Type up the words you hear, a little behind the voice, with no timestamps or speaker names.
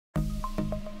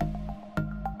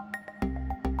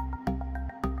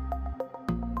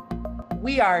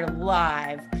We are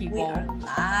live, people. We are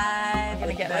live.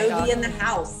 Gonna get Bogey in the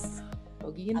house.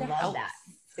 Bogey in the I love house. that.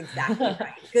 That's exactly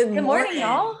right. Good morning,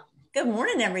 y'all. Good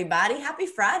morning, everybody. Happy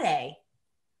Friday.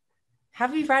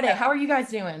 Happy Friday. How are you guys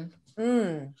doing? It's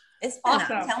been,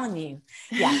 Awesome. I'm telling you.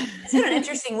 Yeah, it's been an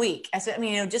interesting week. I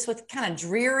mean, just with kind of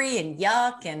dreary and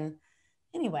yuck and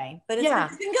anyway, but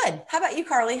it's been good. How about you,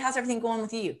 Carlie? How's everything going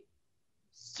with you?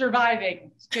 Surviving.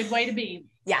 It's a good way to be.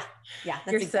 Yeah.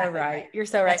 You're exactly so right. You're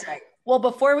so right. That's right. Well,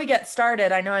 before we get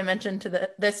started, I know I mentioned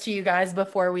this to you guys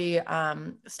before we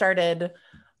started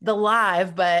the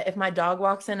live, but if my dog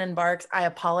walks in and barks, I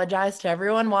apologize to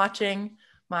everyone watching.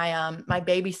 My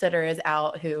babysitter is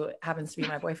out, who happens to be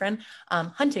my boyfriend,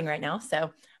 hunting right now.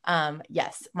 So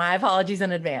yes, my apologies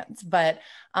in advance, but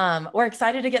we're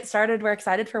excited to get started. We're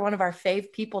excited for one of our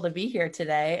fave people to be here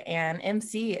today. And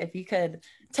MC, if you could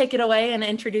take it away and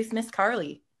introduce Miss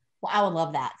Carlie. Well, I would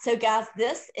love that. So guys,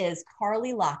 this is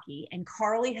Carlie Lockie, and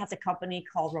Carlie has a company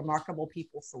called Remarkable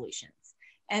People Solutions.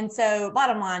 And so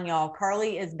bottom line, y'all,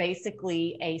 Carlie is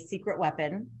basically a secret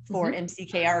weapon for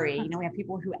MCKRE. You know, we have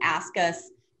people who ask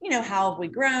us, you know, how have we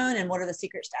grown and what are the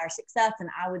secrets to our success? And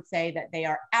I would say that they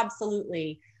are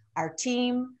absolutely our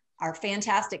team, our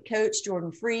fantastic coach,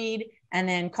 Jordan Freed, and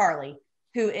then Carlie,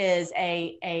 who is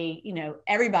you know,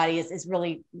 everybody is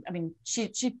really, I mean,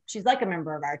 she's like a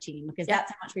member of our team because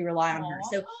that's how much we rely on her.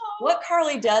 So what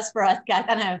Carlie does for us, guys,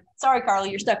 I know, sorry, Carlie,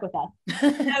 you're stuck with us.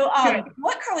 So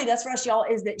what Carlie does for us, y'all,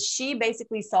 is that she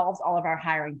basically solves all of our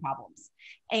hiring problems.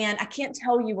 And I can't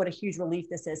tell you what a huge relief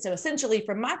this is. So essentially,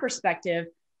 from my perspective,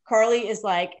 Carlie is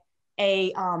like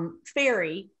a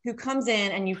fairy who comes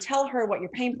in and you tell her what your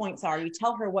pain points are. You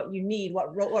tell her what you need,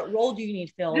 what role do you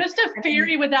need filled. Just a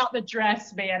fairy without the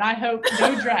dress, man. I hope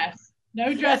no dress.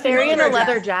 No dress. A fairy in a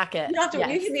leather jacket. You don't have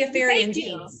to, you can be a fairy in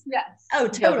jeans. Yes. Oh,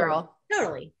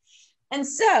 totally. And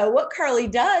so what Carlie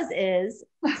does is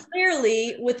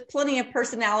clearly, with plenty of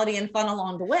personality and fun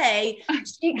along the way,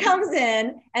 she comes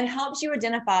in and helps you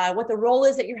identify what the role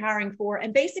is that you're hiring for.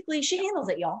 And basically she handles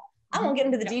it, y'all. I won't get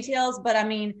into the details, but I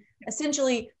mean,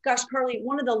 essentially, gosh, Carlie,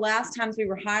 one of the last times we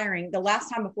were hiring, the last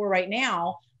time before right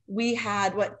now, we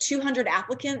had 200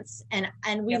 applicants and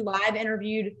we live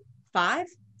interviewed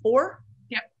 4?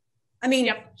 Yep. I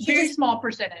mean, very small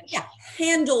percentage. Yeah,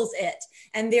 handles it.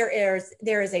 And there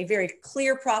is a very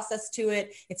clear process to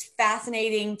it. It's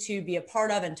fascinating to be a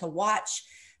part of and to watch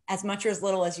as much or as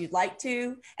little as you'd like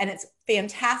to. And it's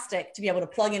fantastic to be able to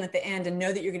plug in at the end and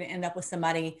know that you're going to end up with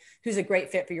somebody who's a great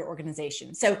fit for your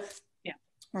organization. So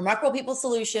Remarkable People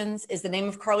Solutions is the name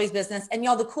of Carlie's business. And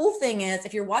y'all, the cool thing is,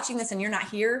 if you're watching this and you're not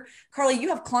here, Carlie, you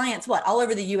have clients, all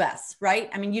over the US, right?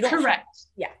 I mean, you don't. Correct.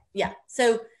 Yeah.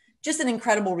 So just an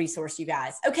incredible resource, you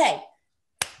guys. Okay.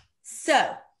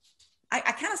 So I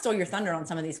kind of stole your thunder on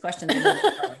some of these questions.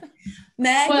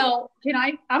 Meg? Well,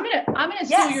 I'm gonna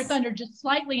steal your thunder just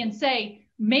slightly and say,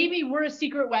 maybe we're a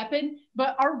secret weapon,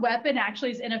 but our weapon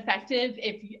actually is ineffective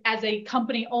if, as a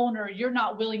company owner, you're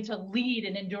not willing to lead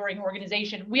an enduring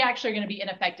organization. We actually are going to be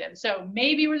ineffective. So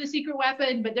maybe we're the secret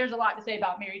weapon, but there's a lot to say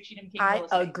about Mary Cheatham King. I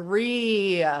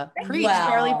agree. Preach,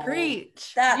 Carlie,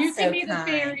 preach. You can be the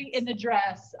fairy in the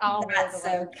dress. That's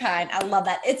so kind. I love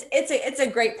that. It's a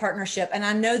great partnership, and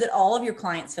I know that all of your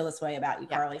clients feel this way about you,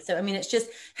 Carlie. So I mean, it's just,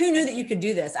 who knew that you could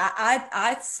do this?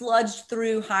 I sludged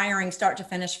through hiring start to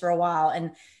finish for a while,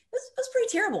 and it was pretty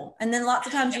terrible. And then lots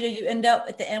of times, you know, you end up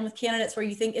at the end with candidates where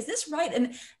you think, is this right?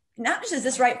 And not just is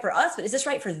this right for us, but is this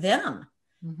right for them?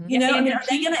 You know, I mean, are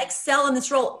they going to excel in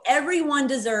this role? Everyone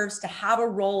deserves to have a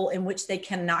role in which they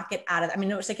can knock it out of,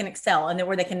 in which they can excel and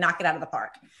where they can knock it out of the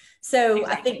park. So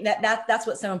I think that's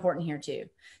what's so important here too.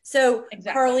 So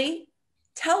Carlie,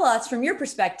 tell us from your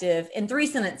perspective in 3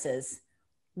 sentences,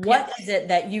 what is it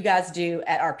that you guys do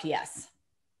at RPS?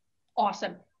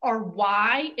 Awesome. Our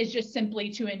why is just simply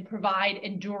to provide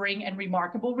enduring and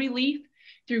remarkable relief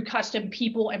through custom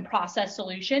people and process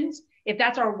solutions. If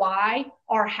that's our why,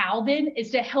 our how then is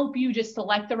to help you just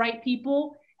select the right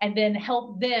people and then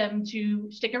help them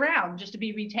to stick around, just to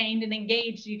be retained and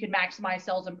engaged so you can maximize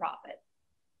sales and profit.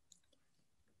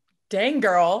 Dang,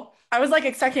 girl. I was like,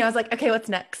 okay, what's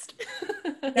next?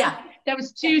 That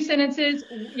was 2 sentences.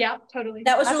 Yeah, totally.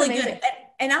 That was really good.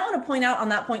 And I want to point out on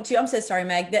that point too, I'm so sorry,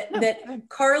 Meg, that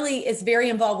Carlie is very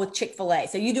involved with Chick-fil-A.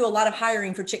 So you do a lot of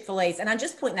hiring for Chick-fil-A's. And I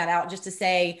just point that out just to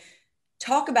say,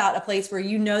 talk about a place where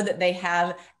you know that they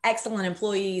have excellent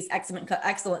employees, excellent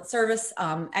service,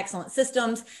 excellent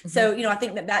systems. So, you know, I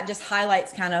think that just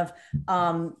highlights kind of,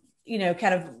 you know,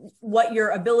 kind of what your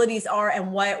abilities are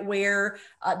and where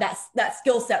that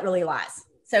skill set really lies.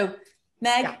 So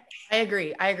Meg? Yeah, I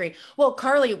agree. Well,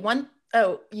 Carlie, one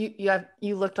Oh,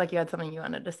 you looked like you had something you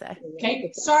wanted to say.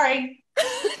 Okay, sorry.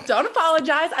 Don't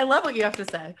apologize. I love what you have to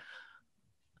say.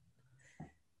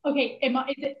 Okay,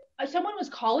 someone was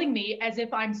calling me as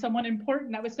if I'm someone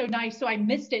important. That was so nice. So I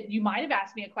missed it. You might have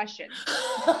asked me a question.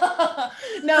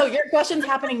 No, your question's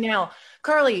happening now.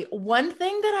 Carlie, one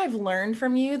thing that I've learned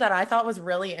from you that I thought was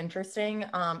really interesting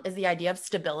is the idea of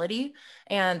stability.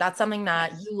 And that's something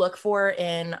that Yes. you've looked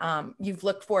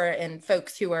for in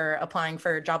folks who are applying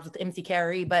for jobs with MC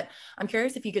Carrie. But I'm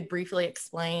curious if you could briefly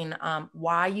explain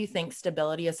why you think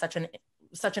stability is such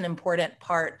an important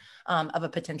part of a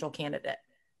potential candidate.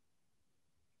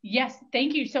 Yes,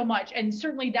 thank you so much. And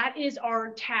certainly that is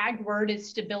our tag word is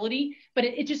stability, but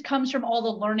it just comes from all the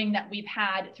learning that we've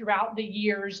had throughout the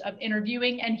years of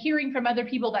interviewing and hearing from other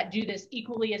people that do this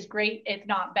equally as great, if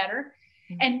not better.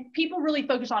 And people really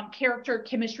focus on character,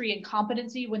 chemistry, and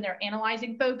competency when they're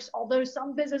analyzing folks, although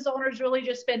some business owners really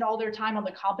just spend all their time on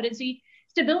the competency.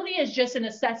 Stability is just an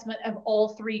assessment of all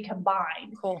three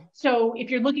combined. Cool. So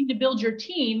if you're looking to build your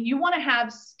team, you want to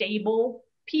have stable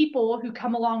people who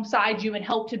come alongside you and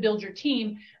help to build your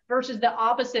team versus the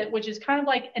opposite, which is kind of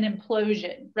like an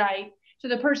implosion, right? So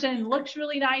the person looks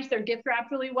really nice, they're gift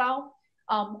wrapped really well.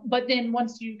 But then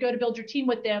once you go to build your team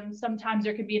with them, sometimes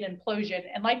there can be an implosion.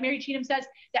 And like Mary Cheatham says,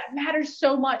 that matters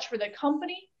so much for the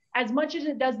company as much as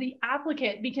it does the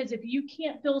applicant, because if you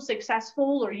can't feel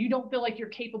successful or you don't feel like you're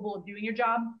capable of doing your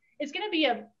job, it's going to be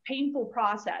a painful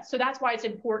process. So that's why it's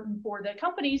important for the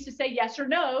companies to say yes or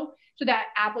no so that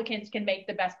applicants can make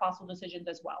the best possible decisions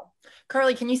as well.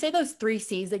 Carlie, can you say those 3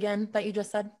 C's again that you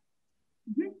just said?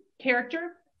 Mm-hmm.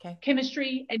 Character, okay,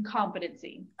 chemistry, and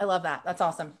competency. I love that. That's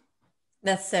awesome.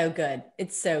 That's so good.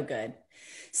 It's so good.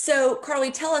 So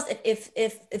Carlie, tell us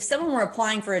if someone were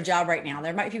applying for a job right now,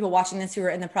 there might be people watching this who are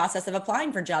in the process of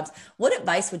applying for jobs. What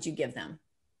advice would you give them?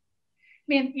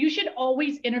 Man, you should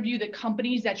always interview the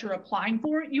companies that you're applying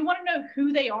for. You want to know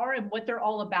who they are and what they're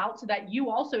all about so that you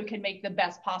also can make the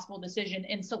best possible decision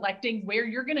in selecting where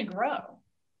you're going to grow.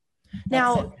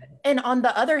 Now, so and on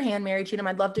the other hand, Mary Cheatham,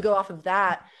 I'd love to go off of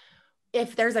that.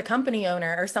 If there's a company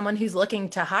owner or someone who's looking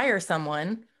to hire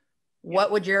someone,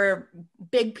 what would your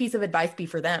big piece of advice be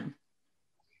for them?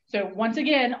 So once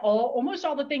again, almost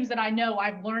all the things that I know,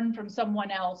 I've learned from someone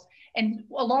else. And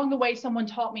along the way, someone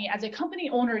taught me as a company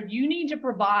owner, you need to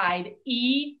provide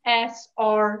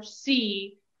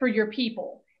ESRC for your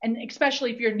people. And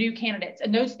especially if you're new candidates.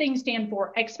 And those things stand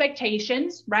for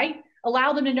expectations, right?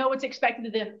 Allow them to know what's expected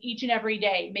of them each and every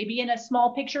day, maybe in a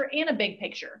small picture and a big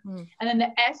picture. And then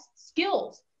the S,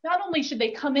 skills. Not only should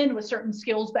they come in with certain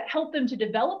skills, but help them to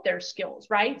develop their skills,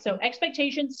 right? So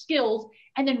expectations, skills,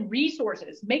 and then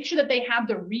resources. Make sure that they have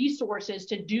the resources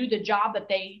to do the job that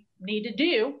they need to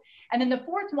do. And then the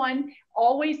fourth one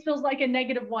always feels like a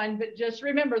negative one, but just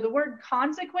remember the word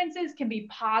consequences can be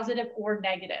positive or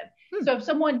negative. So if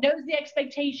someone knows the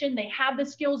expectation, they have the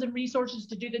skills and resources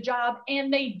to do the job,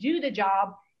 and they do the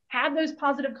job, have those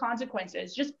positive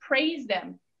consequences. Just praise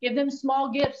them, give them small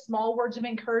gifts, small words of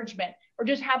encouragement, or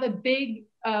just have a big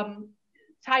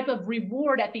type of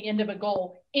reward at the end of a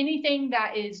goal. Anything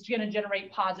that is going to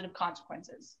generate positive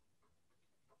consequences.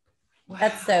 Wow.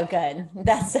 That's so good.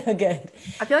 That's so good.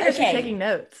 I feel like I should be taking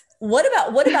notes. What's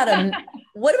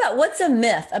a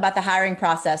myth about the hiring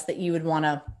process that you would want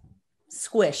to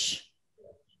squish?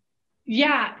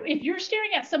 Yeah, if you're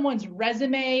staring at someone's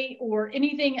resume or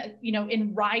anything,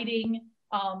 in writing,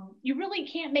 you really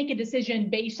can't make a decision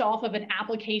based off of an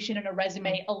application and a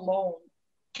resume alone.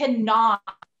 Not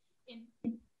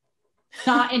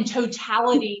in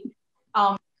totality,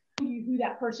 who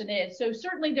that person is. So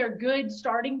certainly they're good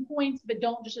starting points, but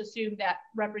don't just assume that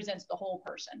represents the whole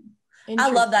person. I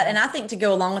love that. And I think to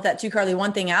go along with that too, Carlie,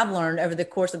 one thing I've learned over the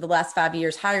course of the last 5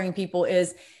 years hiring people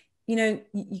is, you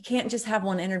can't just have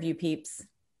one interview, peeps.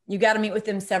 You got to meet with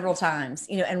them several times,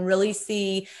 and really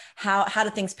see how do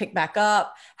things pick back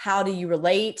up? How do you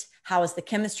relate? How is the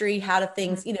chemistry? How do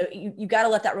things, you got to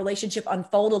let that relationship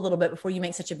unfold a little bit before you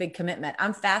make such a big commitment.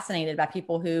 I'm fascinated by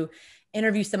people who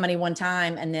interview somebody one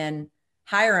time and then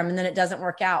hire them and then it doesn't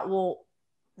work out. Well,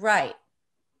 right.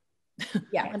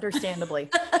 Yeah, understandably.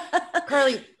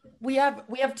 Carlie, we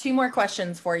have 2 more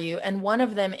questions for you. And one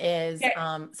of them is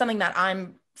something that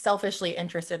I'm selfishly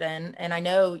interested in. And I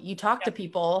know you talk to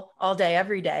people all day,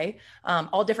 every day,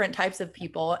 all different types of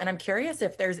people. And I'm curious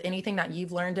if there's anything that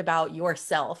you've learned about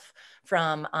yourself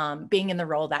from being in the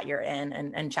role that you're in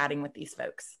and chatting with these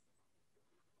folks.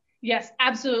 Yes,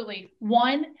 absolutely.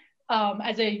 One,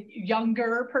 as a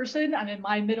younger person, I'm in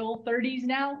my middle 30s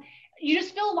now, you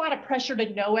just feel a lot of pressure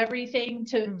to know everything,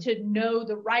 to know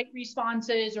the right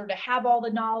responses or to have all the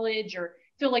knowledge or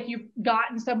feel like you've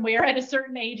gotten somewhere at a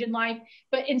certain age in life.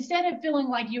 But instead of feeling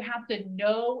like you have to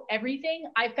know everything,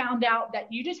 I found out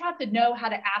that you just have to know how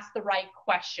to ask the right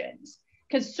questions.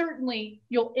 Because certainly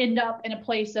you'll end up in a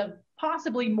place of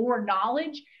possibly more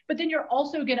knowledge, but then you're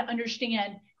also going to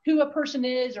understand who a person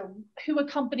is or who a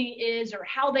company is or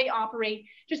how they operate.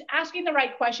 Just asking the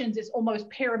right questions is almost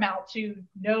paramount to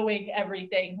knowing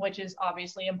everything, which is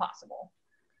obviously impossible.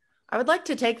 I would like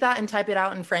to take that and type it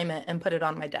out and frame it and put it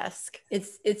on my desk.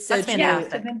 It's so true.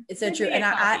 It's so true.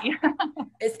 And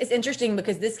it's interesting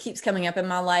because this keeps coming up in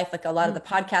my life. Like a lot of the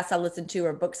podcasts I listen to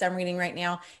or books I'm reading right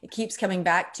now, it keeps coming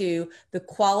back to the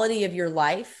quality of your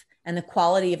life and the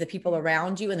quality of the people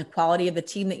around you and the quality of the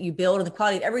team that you build and the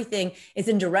quality of everything is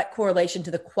in direct correlation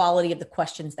to the quality of the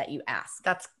questions that you ask.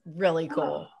 That's really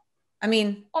cool. I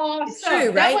mean, it's true,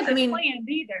 right? That wasn't planned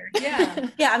either. Yeah.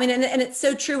 Yeah. I mean, and it's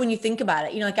so true when you think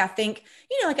about it, like I think,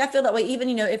 like I feel that way,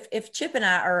 even, if Chip and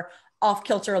I are off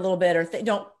kilter a little bit or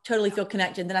don't totally feel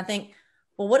connected, then I think,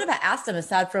 well, what if I asked him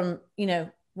aside from,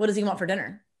 what does he want for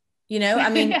dinner? I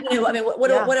mean, what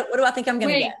do I think I'm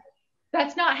going to get?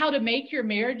 That's not how to make your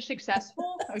marriage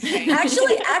successful. Okay.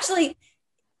 Actually,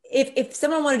 if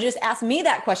someone wanted to just ask me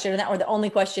that question and that were the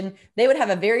only question, they would have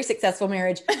a very successful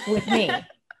marriage with me.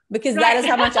 Because that is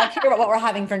how much I care about what we're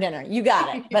having for dinner. You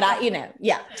got it. But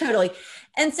yeah, totally.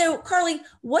 And so, Carlie,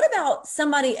 what about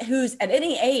somebody who's at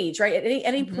any age, right? At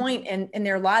any point in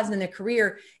their lives and in their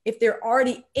career, if they're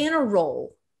already in a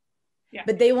role,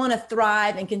 but they want to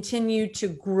thrive and continue to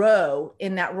grow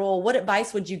in that role, what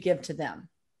advice would you give to them?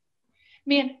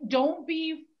 Man, don't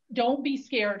be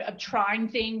scared of trying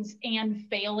things and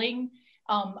failing.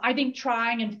 I think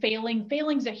trying and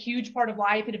failing's a huge part of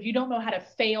life. And if you don't know how to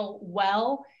fail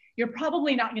well, you're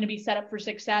probably not going to be set up for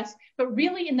success. But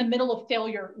really in the middle of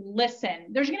failure, listen.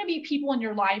 There's going to be people in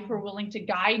your life who are willing to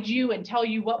guide you and tell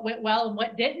you what went well and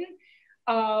what didn't.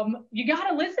 You got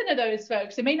to listen to those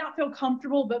folks. It may not feel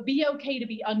comfortable, but be okay to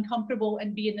be uncomfortable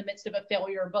and be in the midst of a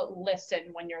failure, but listen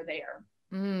when you're there.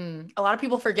 A lot of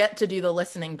people forget to do the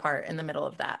listening part in the middle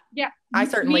of that. Yeah. I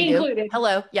certainly do. Included.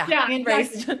 Hello. Yeah. Hand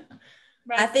raised. Right.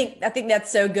 I think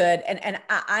that's so good. And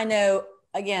I know,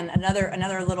 again,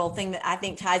 another little thing that I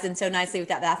think ties in so nicely with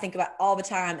that I think about all the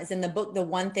time is in the book, The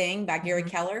One Thing by Gary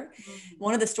Keller.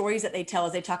 One of the stories that they tell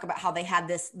is they talk about how they had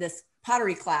this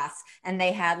pottery class and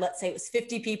they had, let's say it was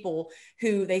 50 people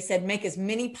who they said, make as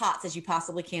many pots as you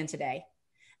possibly can today.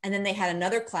 And then they had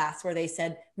another class where they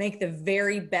said, make the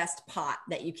very best pot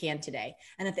that you can today.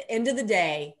 And at the end of the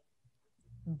day,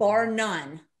 bar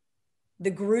none,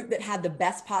 the group that had the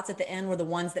best pots at the end were the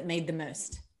ones that made the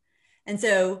most. And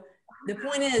so the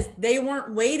point is they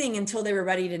weren't waiting until they were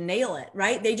ready to nail it,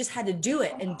 right? They just had to do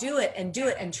it and do it and do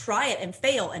it and try it and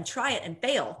fail and try it and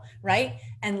fail, right?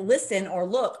 And listen or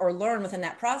look or learn within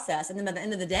that process. And then by the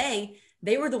end of the day,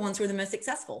 they were the ones who were the most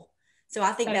successful. So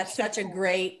I think that's such a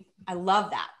great, I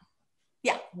love that.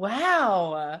 Yeah.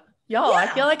 Wow. Y'all, I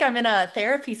feel like I'm in a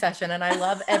therapy session and I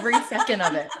love every second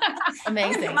of it.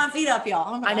 Amazing. Put my feet up,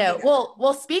 y'all. I know.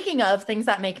 Well, speaking of things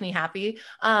that make me happy,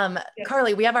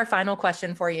 Carlie, we have our final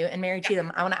question for you. And Mary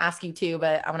Cheatham, I want to ask you too,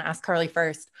 but I want to ask Carlie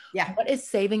first. Yeah. What is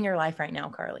saving your life right now,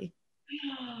 Carlie?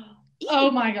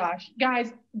 Oh my gosh,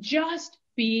 guys, just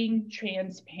being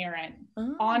transparent,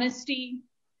 honesty,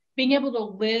 being able to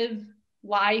live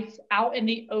life out in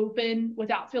the open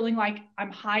without feeling like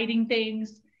I'm hiding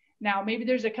things. Now, maybe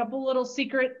there's a couple little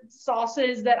secret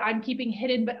sauces that I'm keeping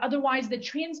hidden, but otherwise the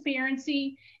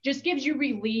transparency just gives you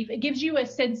relief. It gives you a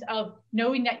sense of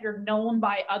knowing that you're known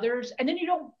by others, and then you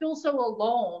don't feel so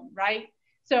alone, right?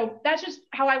 So that's just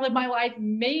how I live my life,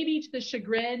 maybe to the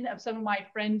chagrin of some of my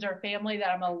friends or family that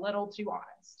I'm a little too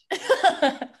honest.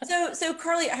 So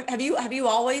Carlie, have you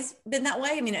always been that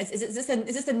way? I mean, is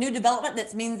this a new development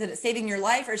that means that it's saving your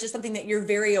life, or is it just something that you're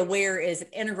very aware is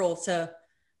integral to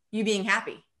you being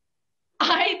happy?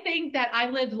 I think that I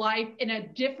lived life in a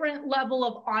different level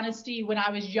of honesty when I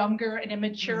was younger and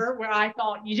immature, where I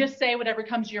thought you just say whatever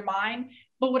comes to your mind.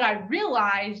 But what I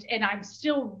realized, and I'm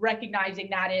still recognizing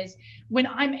that, is when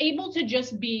I'm able to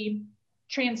just be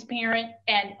transparent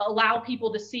and allow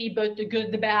people to see both the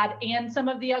good, the bad, and some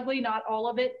of the ugly, not all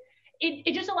of it,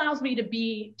 it just allows me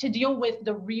to deal with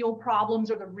the real problems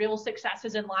or the real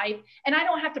successes in life. And I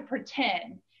don't have to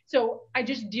pretend. So I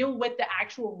just deal with the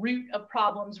actual root of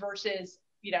problems versus,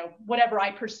 whatever I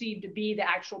perceive to be the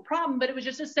actual problem, but it was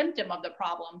just a symptom of the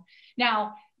problem.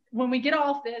 Now, when we get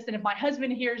off this, and if my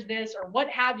husband hears this or what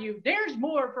have you, there's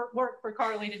more work for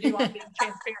Carlie to do on being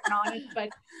transparent and honest, but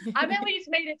I've at least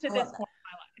made it to this point in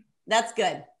my life. That's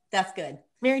good. That's good.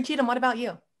 Mary Cheatham, what about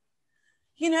you?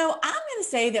 I'm going to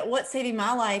say that what's saving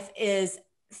my life is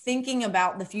thinking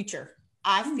about the future.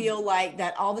 I feel like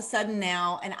that all of a sudden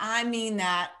now, and I mean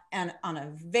that on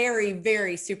a very,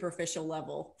 very superficial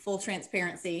level, full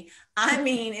transparency. I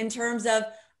mean, in terms of,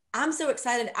 I'm so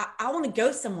excited. I want to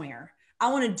go somewhere.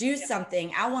 I want to do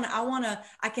something.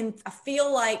 I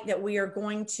feel like that we are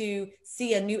going to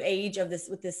see a new age of this,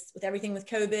 with everything with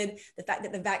COVID, the fact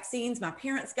that the vaccines, my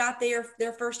parents got their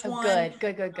first one.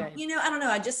 Good. You know, I don't know.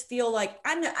 I just feel like,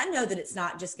 I know that it's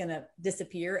not just going to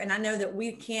disappear. And I know that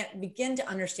we can't begin to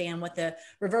understand what the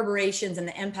reverberations and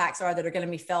the impacts are that are going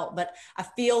to be felt. But I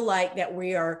feel like that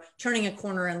we are turning a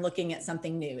corner and looking at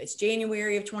something new. It's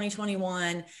January of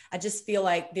 2021. I just feel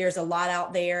like there's a lot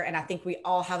out there. And I think we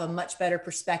all have a much better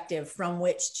perspective from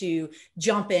which to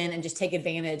jump in and just take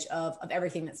advantage of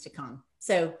everything that's to come.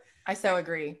 So I so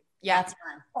agree. Yeah. That's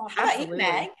fun. How about you,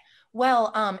 Meg?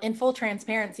 Well, in full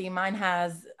transparency, mine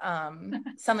has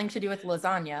something to do with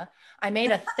lasagna. I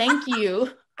made a thank you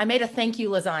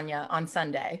lasagna on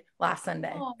last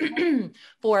Sunday,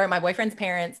 for my boyfriend's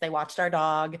parents. They watched our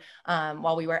dog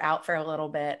while we were out for a little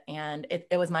bit, and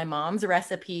it was my mom's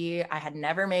recipe. I had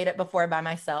never made it before by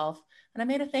myself, and I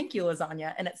made a thank you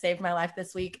lasagna, and it saved my life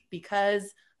this week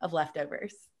because of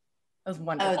leftovers. It was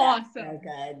wonderful. Oh, that's so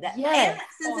good. And that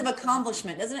sense of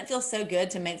accomplishment. Doesn't it feel so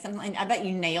good to make something? I bet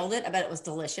you nailed it. I bet it was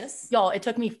delicious. Y'all, it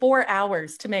took me 4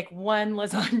 hours to make one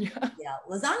lasagna. Yeah,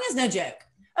 lasagna is no joke.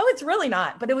 Oh, it's really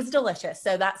not, but it was delicious.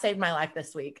 So that saved my life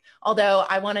this week. Although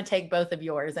I want to take both of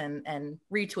yours and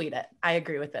retweet it. I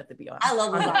agree with both of you. I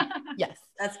love lasagna. Yes.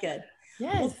 That's good.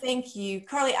 Yes. Well, thank you.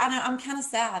 Carlie, I know I'm kind of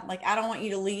sad. Like, I don't want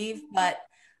you to leave, but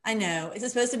I know it's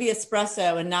supposed to be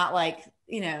espresso and not like,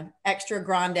 extra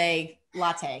grande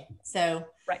latte. So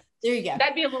right. There you go.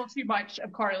 That'd be a little too much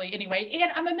of Carlie anyway.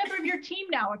 And I'm a member of your team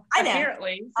now,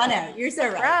 apparently. I know. You're so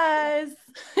right.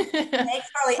 Thanks,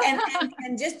 Carlie.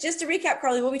 And just to recap,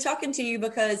 Carlie, we'll be talking to you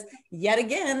because yet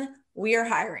again, we are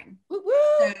hiring. Woo-woo.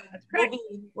 So that's correct.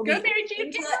 Go Mary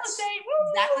Jane, get real estate.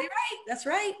 Exactly right. That's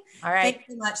right. All right. Thanks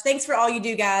so much. Thanks for all you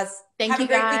do, guys. Thank you,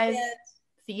 guys.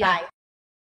 See ya. Bye.